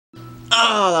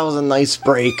Ah, that was a nice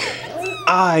break.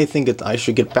 I think I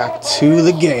should get back to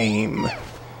the game.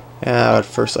 But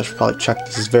first I should probably check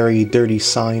this very dirty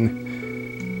sign.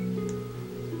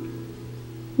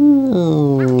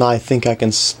 I think I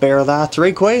can spare that.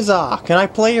 Rayquaza, can I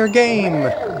play your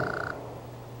game?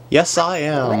 Yes, I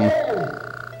am.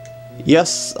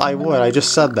 Yes, I would. I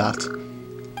just said that.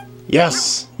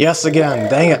 Yes. Yes again.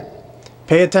 Dang it.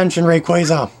 Pay attention,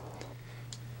 Rayquaza.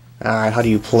 Alright, how do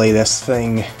you play this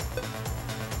thing?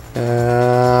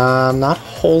 I'm not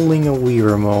holding a Wii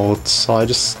remote, so I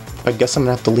guess I'm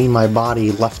gonna have to lean my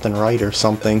body left and right or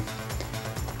something.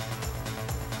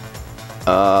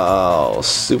 Oh,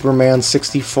 Superman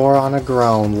 64 on a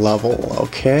ground level,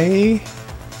 okay.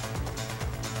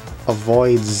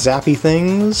 Avoid zappy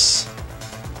things.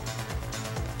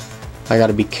 I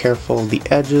gotta be careful of the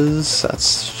edges, that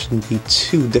shouldn't be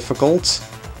too difficult.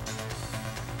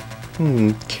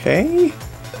 Okay.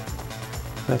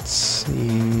 Let's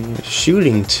see...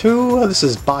 Shooting 2? This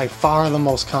is by far the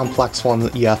most complex one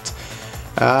yet.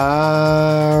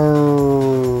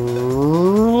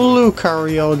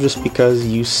 Lucario, just because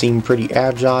you seem pretty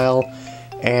agile,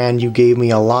 and you gave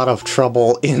me a lot of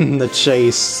trouble in the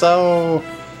chase, so...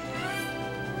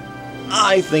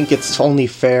 I think it's only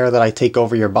fair that I take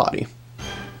over your body.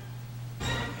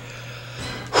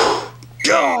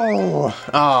 Go!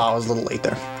 Oh, I was a little late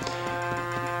there.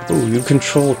 Ooh, you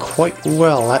control quite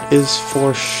well, that is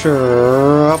for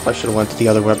sure. Oh, I should have went to the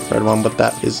other red one, but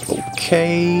that is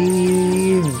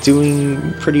okay.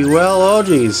 Doing pretty well. Oh,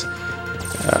 geez.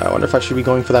 I wonder if I should be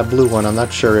going for that blue one. I'm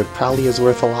not sure. It probably is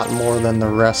worth a lot more than the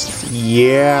rest.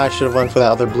 Yeah, I should have went for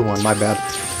that other blue one. My bad.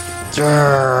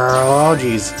 Oh,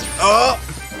 geez. Oh!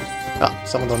 Oh,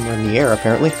 some of them are in the air,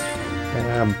 apparently.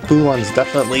 Blue ones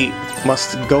definitely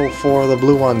must go for the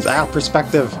blue ones. Ah,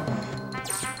 perspective.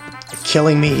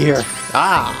 Killing me here.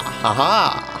 Ah,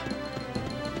 haha.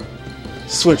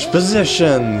 Switch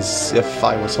positions. If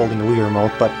I was holding a Wii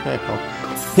remote, but hey, well.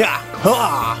 Yeah.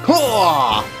 Ha!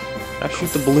 Ha! I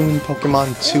shoot the balloon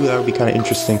Pokemon too. That would be kind of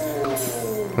interesting.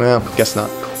 Well, guess not.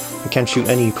 I can't shoot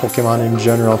any Pokemon in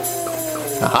general.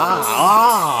 Aha!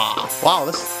 Ah! Wow,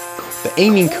 the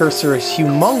aiming cursor is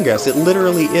humongous. It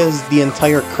literally is the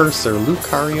entire cursor.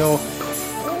 Lucario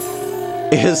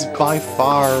is by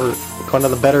far one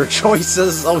of the better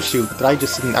choices. Oh shoot, did I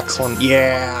just see an X one?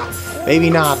 Yeah, maybe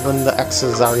not when the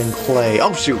X's are in play.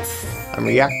 Oh shoot, I'm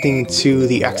reacting to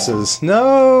the X's.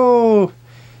 No!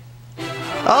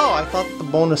 Oh, I thought the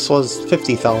bonus was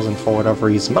 50,000 for whatever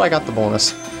reason, but I got the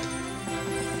bonus.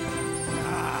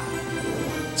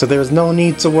 So there's no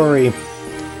need to worry.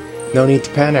 No need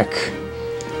to panic.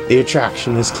 The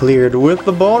attraction is cleared with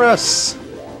the bonus!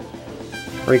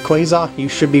 Rayquaza, you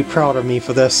should be proud of me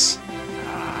for this.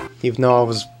 Even though I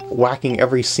was whacking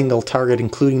every single target,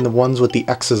 including the ones with the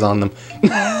X's on them.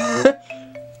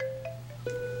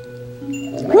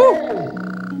 Woo!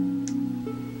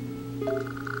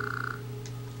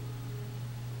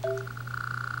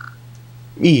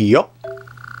 Yup.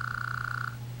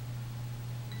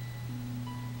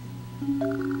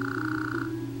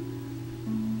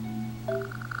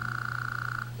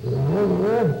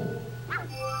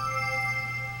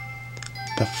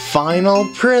 The final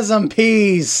prism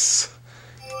piece!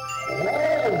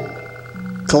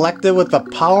 Collected with the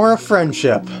power of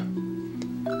friendship.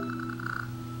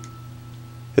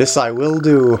 This I will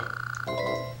do.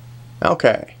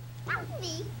 Okay.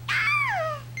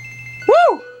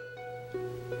 Woo!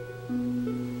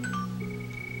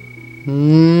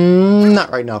 Not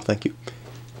right now, thank you.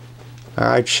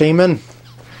 Alright, Shaman.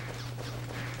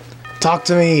 Talk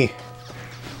to me!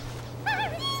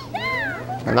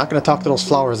 I'm not gonna talk to those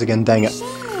flowers again, dang it.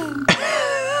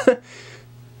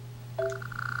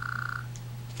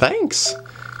 Thanks!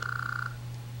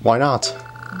 Why not?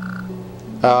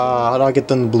 How do I get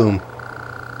them to bloom?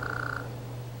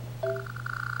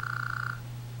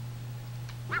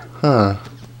 Huh.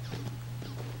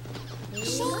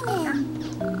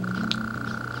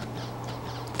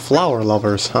 Flower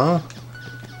lovers, huh?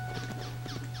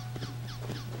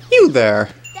 You there!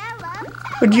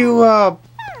 Would you,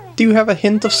 do you have a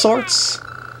hint of sorts?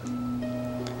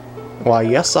 Why,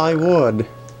 yes I would.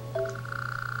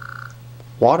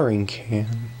 Watering can.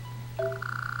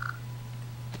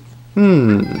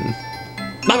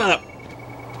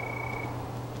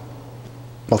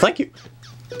 Well, thank you.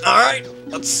 Alright,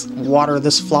 let's water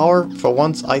this flower. For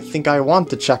once, I think I want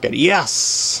to check it.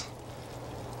 Yes!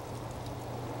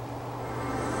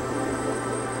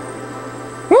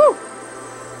 Woo!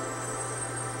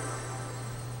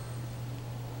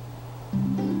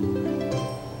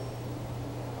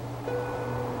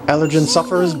 Allergen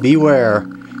sufferers, beware.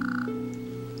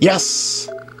 Yes!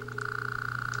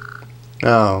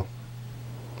 Oh.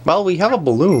 Well, we have a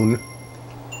balloon.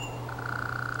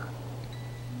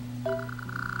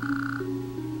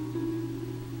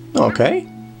 Okay.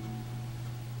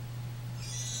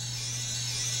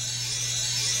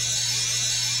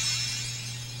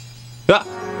 Ah!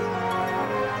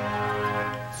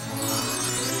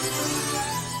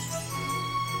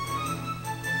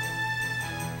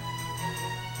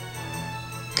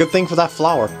 Good thing for that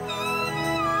flower.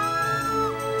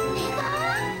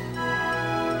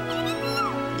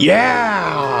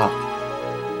 Yeah!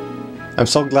 I'm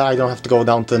so glad I don't have to go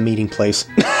down to the meeting place.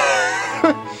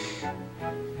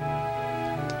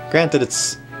 Granted,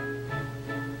 it's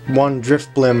one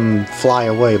drift blim fly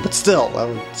away, but still,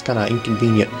 it's kind of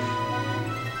inconvenient.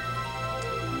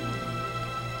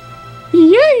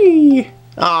 Yay!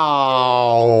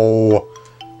 Oh!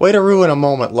 Way to ruin a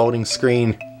moment, loading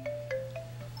screen.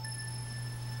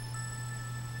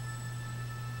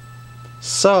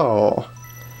 So,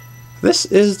 this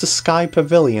is the Sky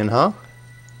Pavilion, huh?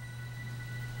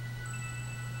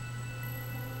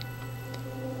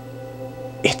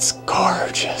 It's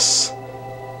gorgeous.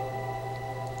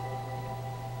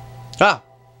 Ah!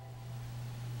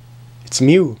 It's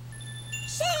Mew.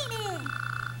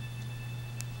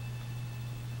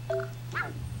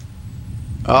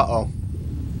 Uh-oh.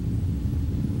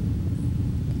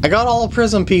 I got all the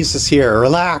prism pieces here.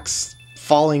 Relax,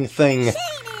 falling thing.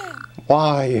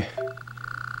 Why?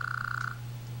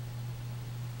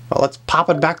 Well, let's pop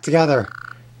it back together.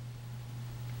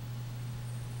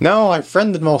 No, I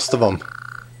friended most of them.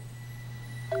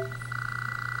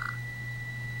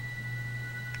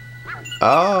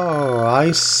 Oh,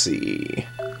 I see.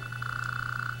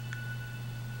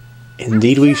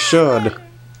 Indeed we should.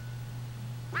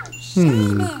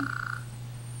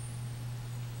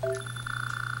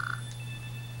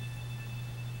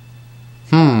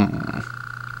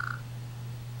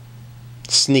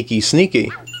 Sneaky,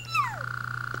 sneaky.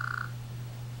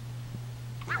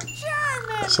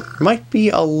 So there might be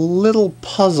a little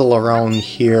puzzle around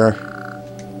here.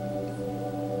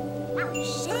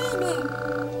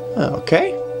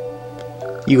 Okay.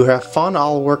 You have fun,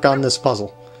 I'll work on this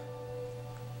puzzle.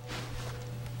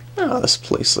 Oh, this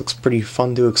place looks pretty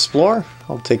fun to explore.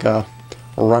 I'll take a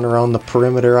run around the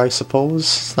perimeter, I suppose.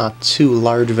 It's not too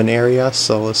large of an area,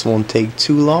 so this won't take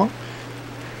too long.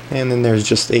 And then there's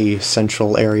just a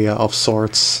central area of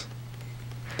sorts.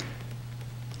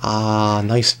 Ah,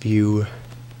 nice view.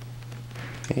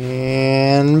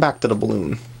 And back to the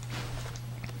balloon.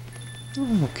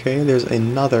 Okay, there's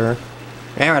another...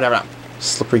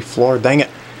 slippery floor, dang it.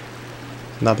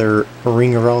 Another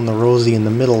ring around the rosy in the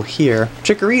middle here.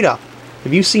 Chikorita!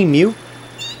 Have you seen Mew?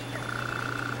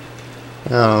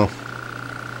 Oh.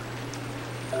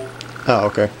 Oh,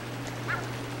 okay.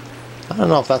 I don't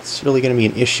know if that's really going to be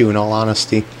an issue in all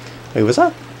honesty. Wait, was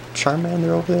that Charmander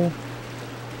over there?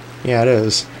 Yeah, it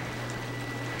is.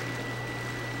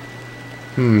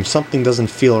 Something doesn't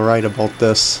feel right about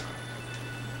this.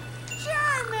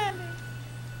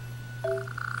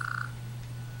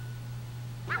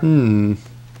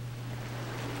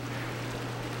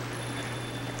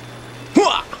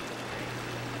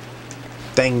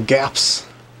 Dang gaps.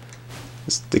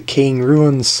 This decaying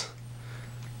ruins.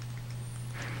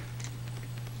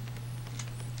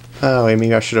 Oh, wait,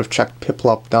 maybe I should have checked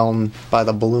Piplup down by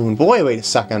the balloon. But wait a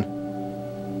second.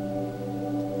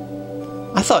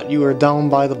 I thought you were down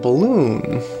by the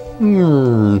balloon.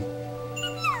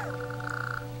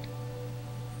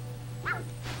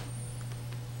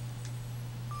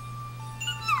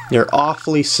 You're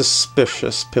awfully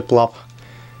suspicious, Piplup.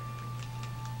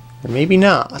 Or maybe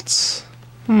not.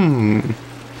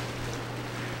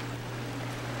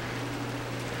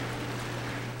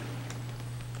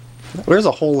 Where's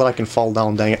a hole that I can fall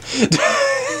down, dang it.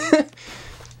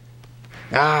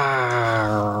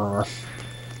 Ah,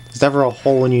 there's never a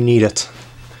hole when you need it.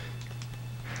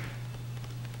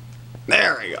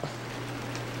 There we go.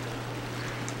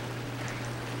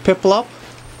 Piplup?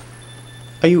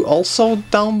 Are you also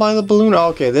down by the balloon? Oh,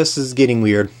 okay, this is getting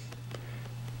weird.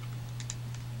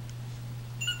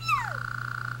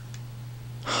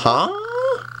 Huh?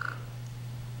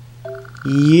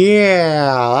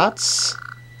 Yeah, that's...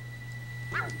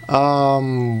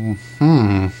 I'm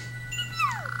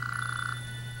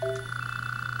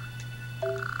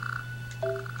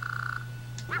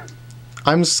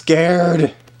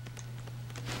scared.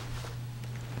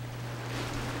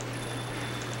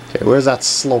 Okay, where's that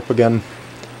slope again?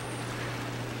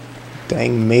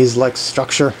 Dang maze-like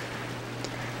structure.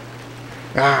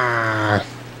 Ah.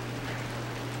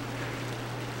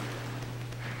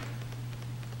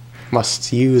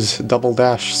 Must use double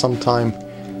dash sometime.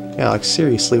 Yeah, like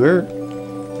seriously, where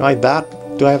Do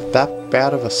I have that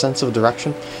bad of a sense of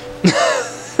direction?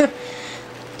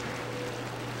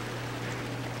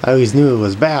 I always knew it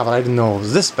was bad, but I didn't know it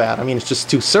was this bad. I mean, it's just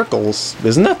 2 circles,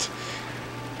 isn't it?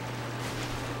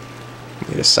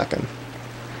 Wait a second.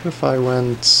 What if I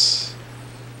went...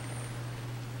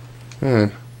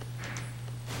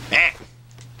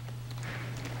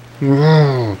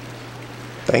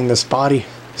 Dang this body.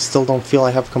 Still don't feel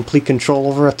I have complete control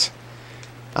over it.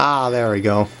 Ah, there we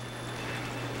go.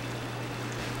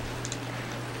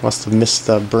 Must have missed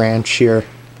the branch here.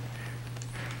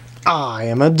 I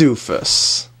am a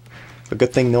doofus. A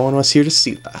good thing no one was here to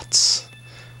see that.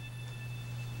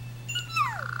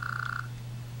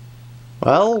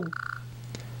 Well,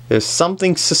 there's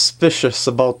something suspicious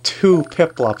about 2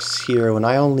 Piplups here when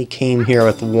I only came here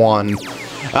with 1.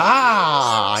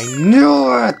 Ah! I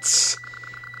knew it!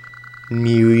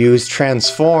 Mew used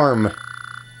transform.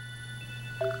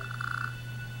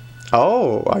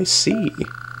 Oh, I see.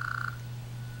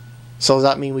 So does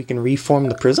that mean we can reform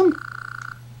the prism?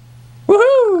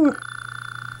 Woohoo!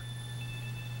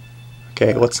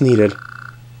 Okay, what's needed?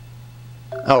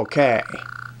 Okay.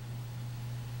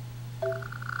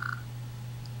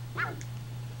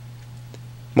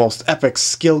 Most epic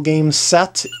skill game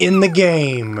set in the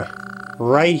game.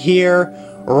 Right here,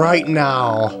 right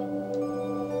now.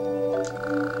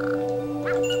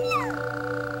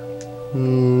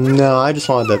 No, I just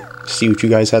wanted to see what you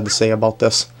guys had to say about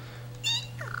this.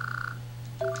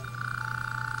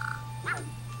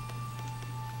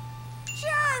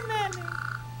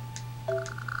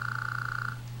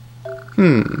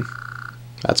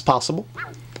 That's possible.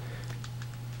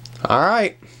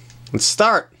 Alright, let's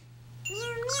start.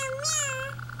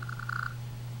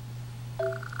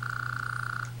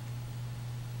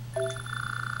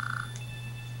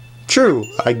 True,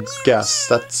 I guess.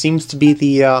 That seems to be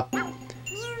the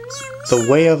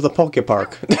way of the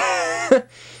Pokepark.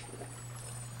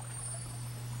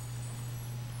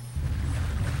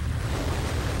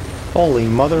 Holy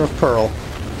mother of pearl.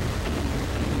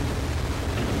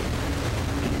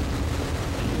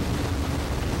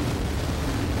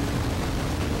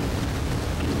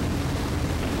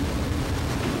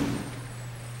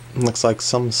 Looks like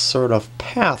some sort of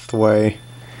pathway.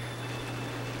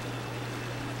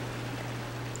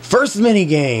 First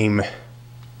minigame!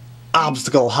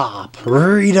 Obstacle hop!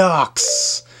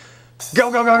 Redux!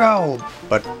 Go, go, go, go!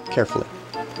 But carefully.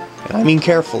 And I mean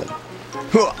carefully.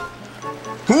 Because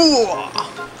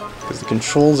the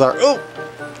controls are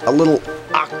a little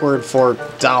awkward for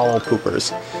dowel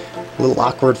poopers. A little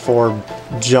awkward for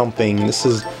jumping. This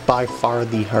is by far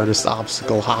the hardest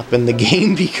obstacle hop in the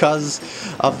game because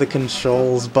of the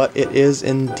controls, but it is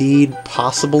indeed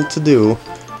possible to do.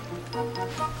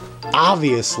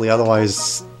 Obviously,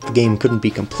 otherwise the game couldn't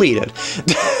be completed.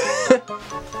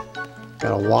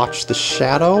 Gotta watch the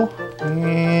shadow.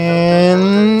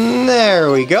 And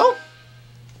there we go.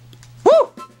 Woo!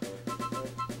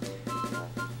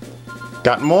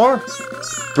 Got more?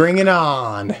 Bring it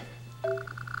on.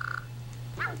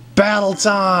 Battle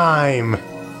time!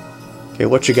 Okay,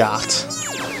 what you got?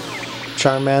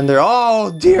 Charmander.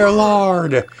 Oh, dear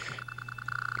lord!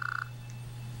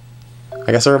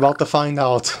 I guess we're about to find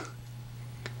out.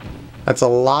 That's a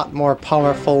lot more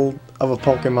powerful of a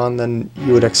Pokemon than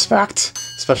you would expect,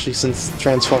 especially since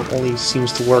Transform only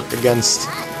seems to work against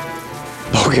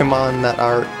Pokemon that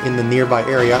are in the nearby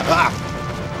area. Ah!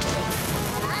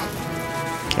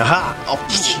 Aha! Oh,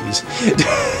 jeez.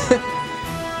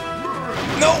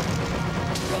 No!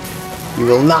 You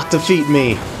will not defeat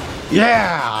me!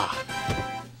 Yeah!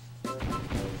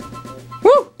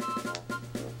 Woo!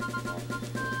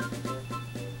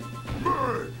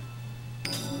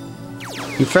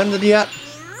 You friended yet?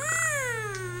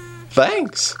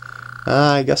 Thanks!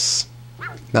 I guess...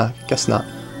 Nah, guess not.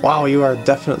 Wow, you are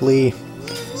definitely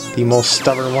the most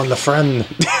stubborn one to friend.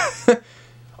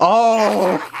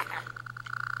 Oh!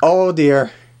 Oh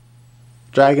dear.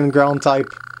 Dragon ground type.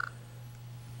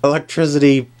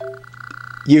 Electricity.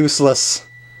 Useless.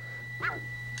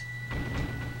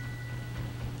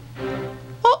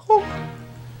 Uh-oh.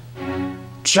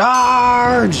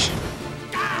 Charge!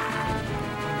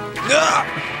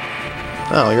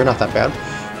 Oh, you're not that bad.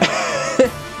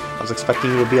 I was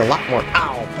expecting you to be a lot more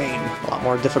pain, a lot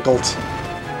more difficult.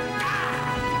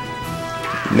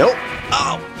 Nope.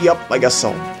 Oh, yep, I guess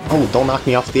so. Oh, don't knock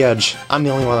me off the edge. I'm the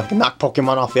only one that can knock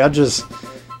Pokemon off the edges.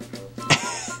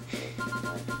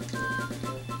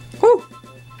 Whew.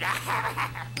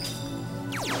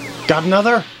 Got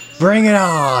another? Bring it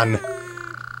on!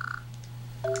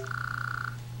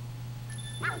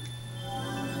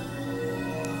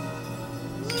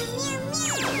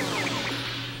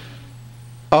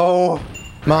 Oh,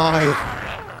 My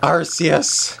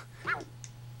Arceus.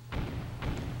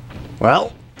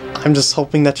 Well, I'm just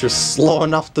hoping that you're slow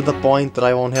enough to the point that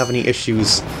I won't have any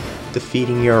issues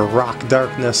defeating your rock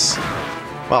darkness.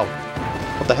 Wow,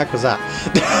 what the heck was that?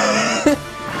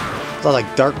 Is that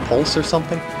like Dark Pulse or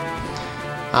something?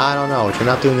 I don't know, but you're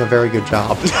not doing a very good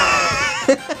job.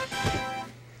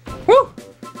 Woo!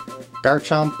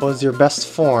 Garchomp was your best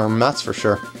form, that's for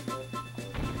sure.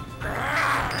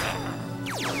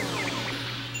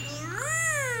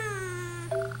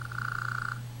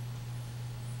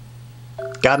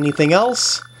 Got anything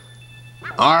else?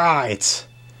 Alright!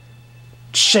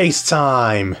 Chase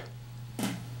time!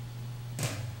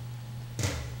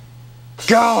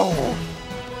 Go!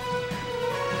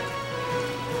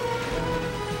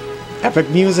 Epic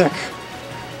music!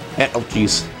 And, oh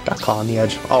jeez, got caught on the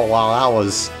edge. Oh wow, that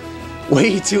was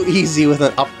way too easy with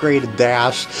an upgraded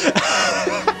dash.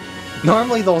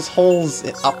 Normally those holes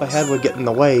up ahead would get in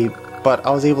the way, but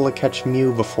I was able to catch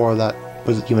Mew before that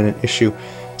was even an issue.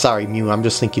 Sorry, Mew, I'm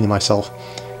just thinking to myself.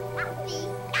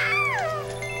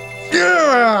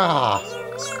 Yeah!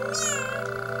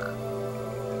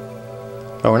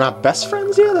 Oh, we're not best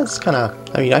friends yet? That's kinda...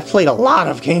 I mean, I've played a lot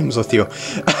of games with you.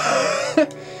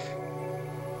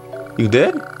 You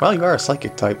did? Well, you are a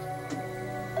psychic type.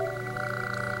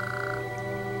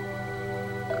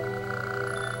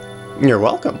 You're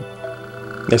welcome.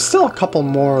 There's still a couple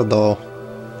more, though.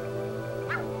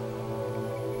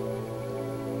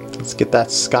 Let's get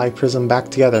that Sky Prism back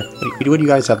together. What do you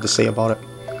guys have to say about it?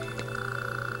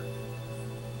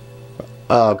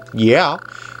 Yeah.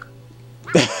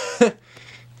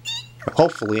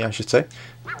 Hopefully, I should say.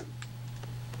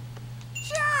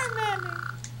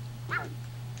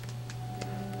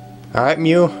 Alright,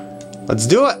 Mew. Let's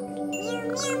do it!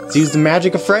 Let's use the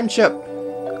magic of friendship.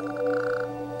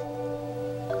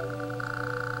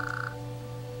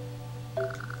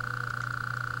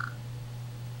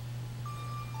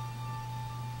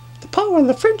 The power of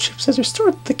the friendships has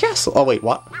restored the castle. Oh, wait,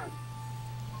 what?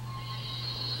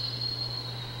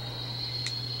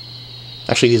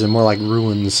 Actually, these are more like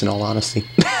ruins, in all honesty.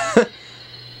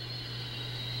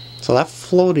 So that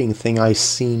floating thing I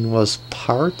seen was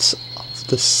parts of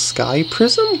the Sky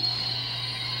Prism?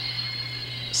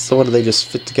 So what, do they just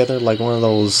fit together like one of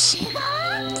those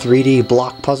 3D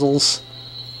block puzzles?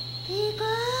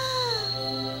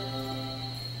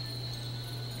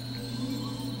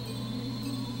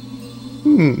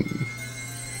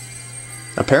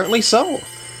 Apparently so.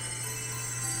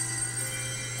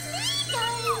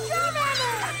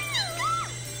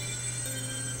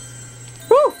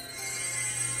 Woo!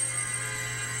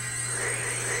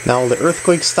 Now will the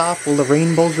earthquake stop? Will the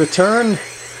rainbows return?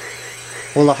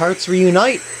 Will the hearts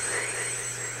reunite?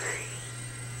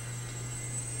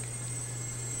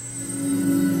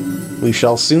 We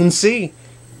shall soon see.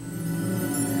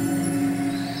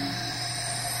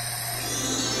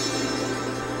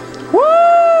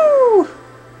 Woo!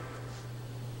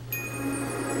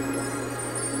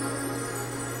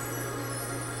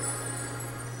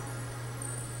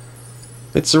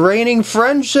 It's raining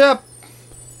friendship!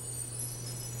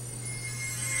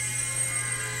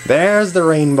 There's the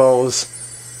rainbows.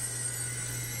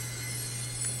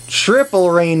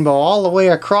 Triple rainbow all the way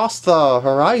across the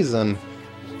horizon.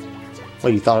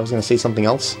 Wait, you thought I was going to say something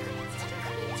else?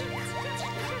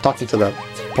 Talking to the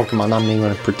Pokemon, not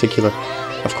anyone in particular,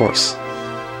 of course.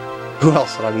 Who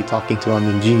else would I be talking to? I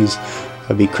mean, geez,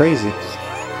 that'd be crazy.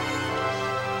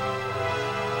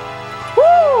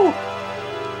 Woo!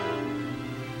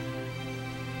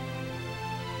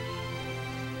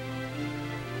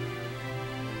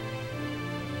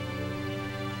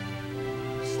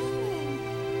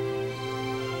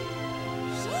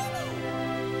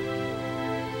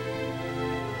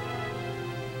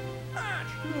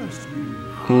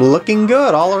 Looking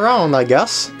good all around, I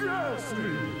guess.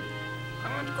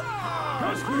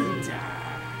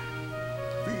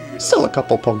 Still a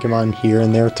couple Pokemon here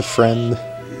and there to friend.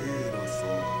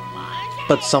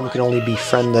 But some can only be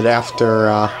friended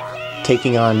after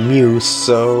taking on Mew,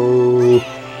 so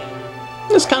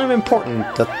it's kind of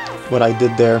important that what I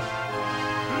did there.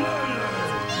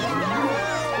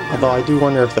 Although I do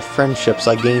wonder if the friendships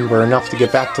I gained were enough to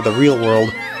get back to the real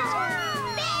world.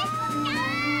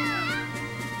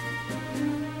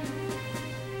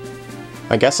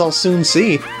 I guess I'll soon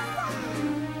see.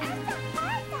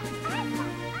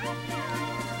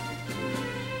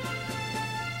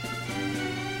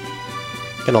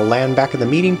 Gonna land back at the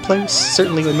meeting place?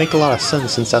 Certainly would make a lot of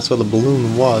sense since that's where the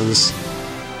balloon was.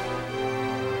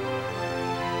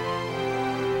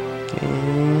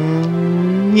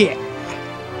 Yeah.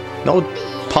 No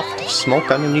puff of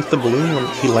smoke underneath the balloon when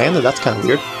he landed, that's kind of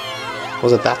weird.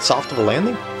 Was it that soft of a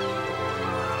landing?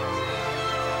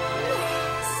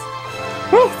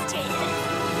 Woo!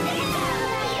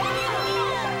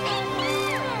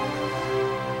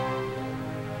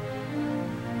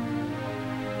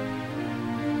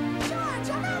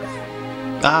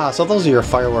 Ah, so those are your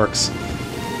fireworks.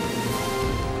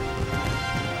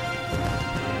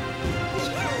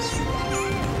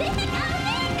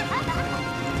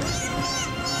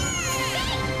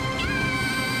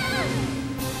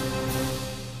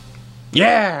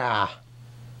 Yeah!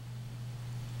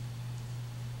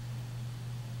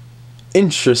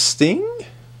 Interesting.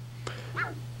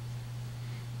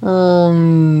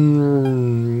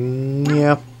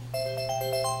 Yeah.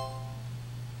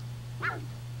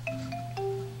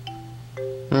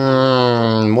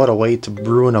 What a way to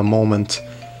ruin a moment.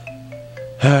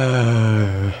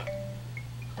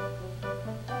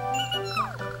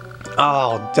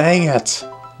 Oh, dang it!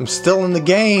 I'm still in the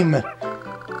game!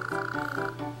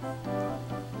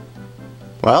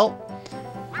 Well,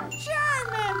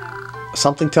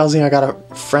 something tells me I gotta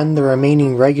friend the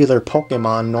remaining regular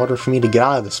Pokemon in order for me to get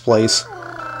out of this place.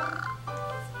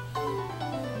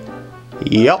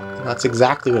 Yep, that's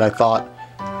exactly what I thought.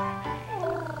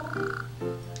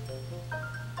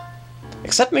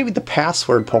 Except maybe the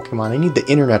password Pokemon. I need the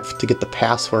internet to get the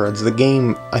passwords. The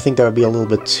game, I think that would be a little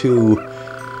bit too...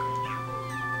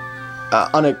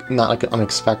 not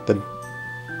unexpected.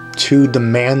 Too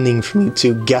demanding for me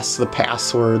to guess the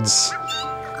passwords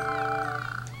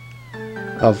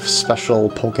of special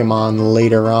Pokemon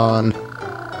later on.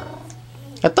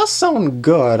 That does sound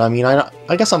good. I mean,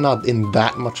 I guess I'm not in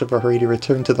that much of a hurry to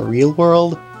return to the real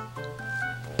world.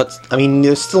 But, I mean,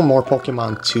 there's still more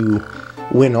Pokemon to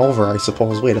win over, I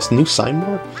suppose. Wait, a new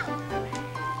signboard?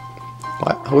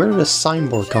 What? Where did this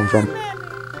signboard come from?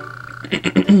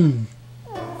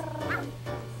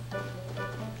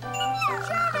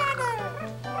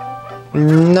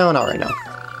 No, not right now.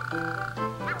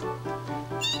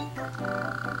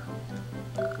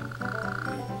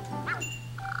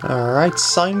 Alright,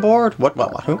 signboard. What,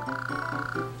 who?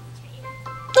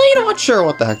 You know what? Sure,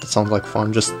 what the heck, that sounds like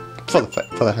fun, just for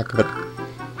the heck of it.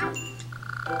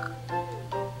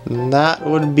 That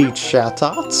would be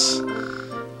Chatot.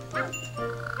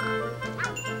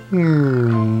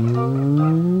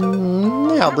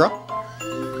 Yeah, bro.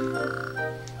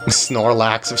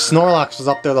 Snorlax. If Snorlax was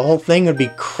up there, the whole thing would be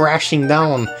crashing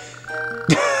down.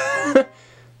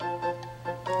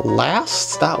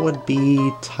 Last, that would be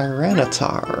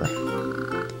Tyranitar.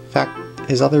 In fact,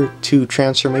 his other two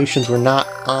transformations were not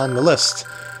on the list.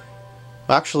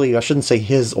 Actually, I shouldn't say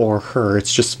his or her,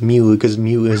 it's just Mew, because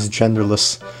Mew is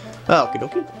genderless. Oh, okie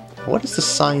dokie. What does the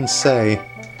sign say?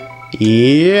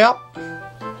 Yep.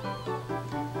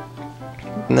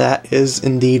 That is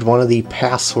indeed one of the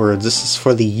passwords. This is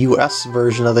for the US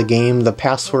version of the game. The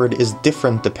password is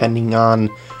different depending on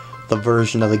the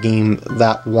version of the game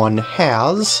that one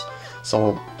has.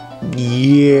 So,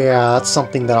 yeah, that's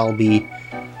something that I'll be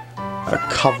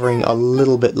covering a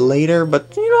little bit later,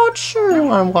 but you know what,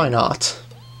 sure, why not?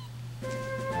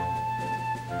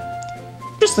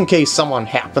 Just in case someone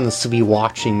happens to be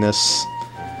watching this,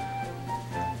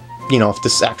 you know, if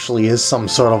this actually is some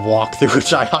sort of walkthrough,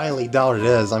 which I highly doubt it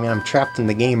is. I mean, I'm trapped in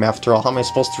the game after all. How am I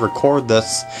supposed to record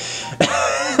this?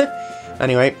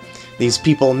 Anyway, these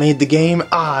people made the game.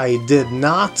 I did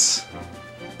not.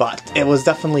 But it was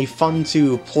definitely fun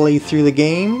to play through the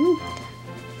game.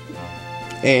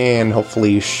 And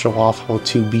hopefully show off how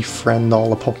to befriend all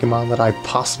the Pokemon that I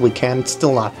possibly can. It's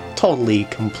still not totally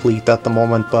complete at the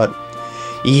moment, but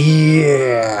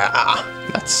yeah,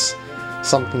 that's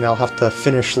something I'll have to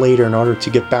finish later in order to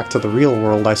get back to the real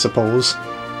world, I suppose.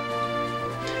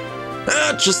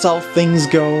 Just how things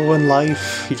go in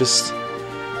life. You just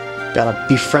gotta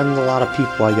befriend a lot of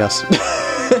people, I guess.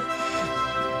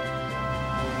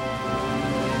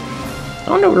 I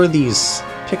don't know where these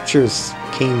pictures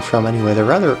came from anyway. They're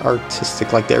rather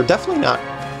artistic. Like, they're definitely not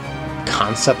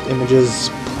concept images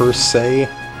per se,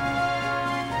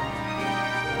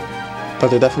 but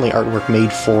they're definitely artwork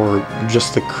made for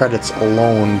just the credits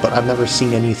alone. But I've never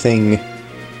seen anything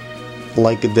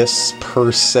like this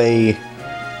per se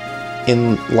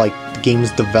in like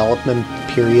games development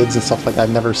periods and stuff like that.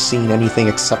 I've never seen anything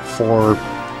except for,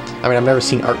 I mean, I've never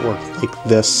seen artwork like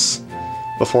this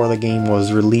before the game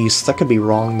was released. I could be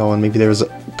wrong though, and maybe there's a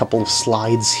couple of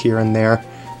slides here and there,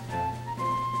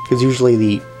 because usually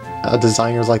the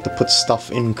designers like to put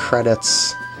stuff in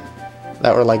credits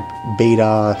that were like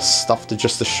beta stuff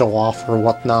just to show off or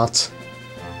whatnot.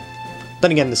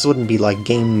 Then again, this wouldn't be like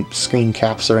game screen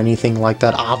caps or anything like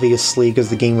that, obviously,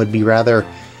 because the game would be rather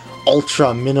ultra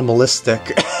minimalistic.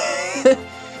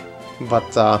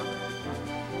 But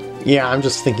Yeah, I'm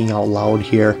just thinking out loud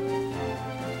here.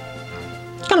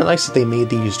 It's kind of nice that they made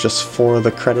these just for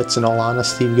the credits, in all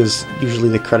honesty, because usually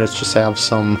the credits just have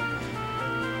some...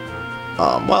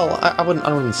 well, I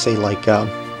wouldn't say like,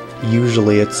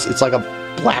 usually. It's like a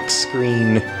black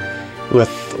screen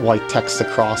with white text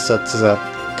across it. It's a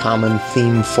common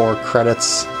theme for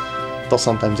credits. Though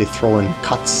sometimes they throw in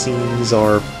cutscenes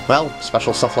or, well,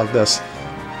 special stuff like this.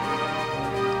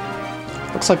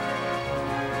 Looks like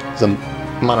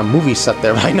I'm on a movie set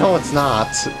there, but I know it's not.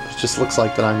 It just looks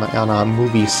like that I'm on a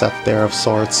movie set there of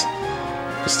sorts.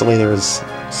 Just the way there's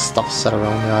stuff set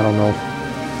around there, I don't know.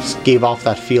 Just gave off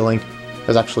that feeling.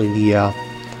 There's actually the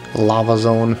lava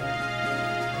zone.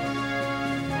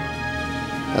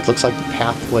 That looks like the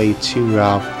pathway to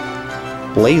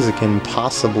Blaziken,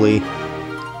 possibly.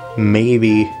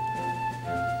 Maybe.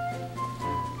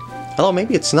 Although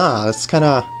maybe it's not. It's kind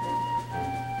of...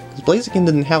 Blaziken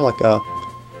didn't have like a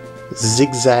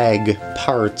zigzag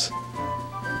part.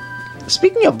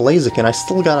 Speaking of Blaziken, I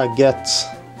still gotta get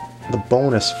the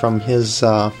bonus from his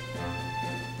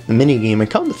minigame, and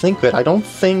come to think of it, I don't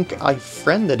think I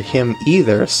friended him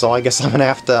either, so I guess I'm gonna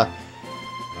have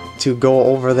to go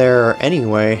over there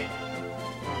anyway.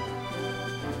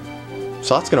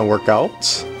 So that's gonna work out.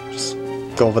 Just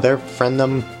go over there, friend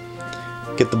them,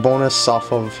 get the bonus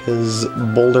off of his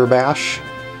Boulder Bash.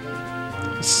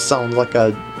 Sounds like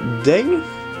a day?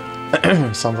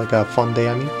 Sounds like a fun day,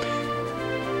 I mean.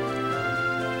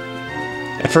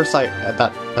 At first, I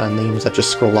thought names that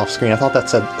just scrolled off screen, I thought that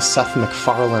said Seth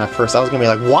MacFarlane at first. I was gonna be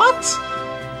like, what?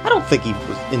 I don't think he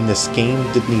was in this game,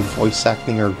 did any voice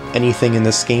acting or anything in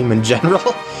this game in general.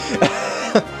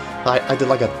 I did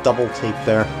like a double take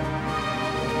there.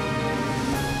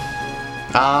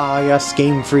 Ah, yes,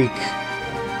 Game Freak.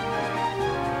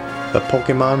 The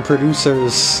Pokemon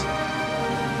producers.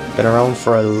 Been around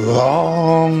for a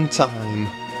long time.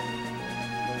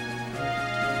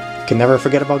 Can never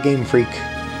forget about Game Freak.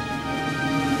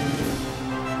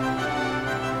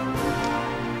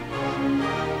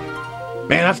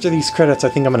 Man, after these credits, I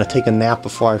think I'm gonna take a nap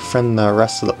before I friend the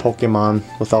rest of the Pokemon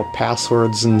without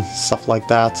passwords and stuff like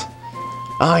that.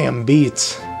 I am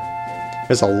beat.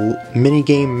 There's a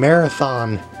minigame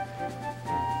marathon.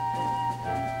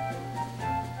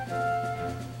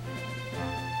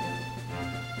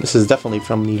 This is definitely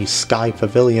from the Sky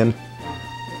Pavilion.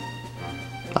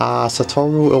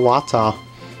 Satoru Iwata.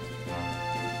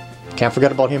 Can't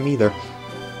forget about him either.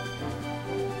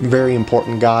 Very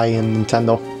important guy in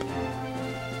Nintendo.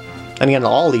 And again,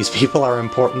 all these people are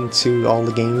important to all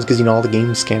the games, because, you know, all the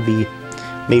games can't be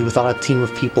made without a team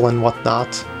of people and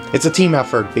whatnot. It's a team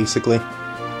effort, basically.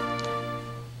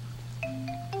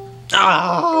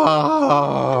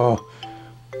 Oh!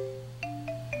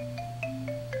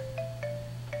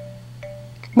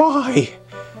 Why?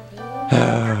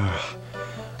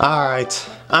 Alright,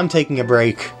 I'm taking a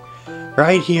break.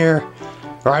 Right here,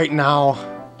 right now.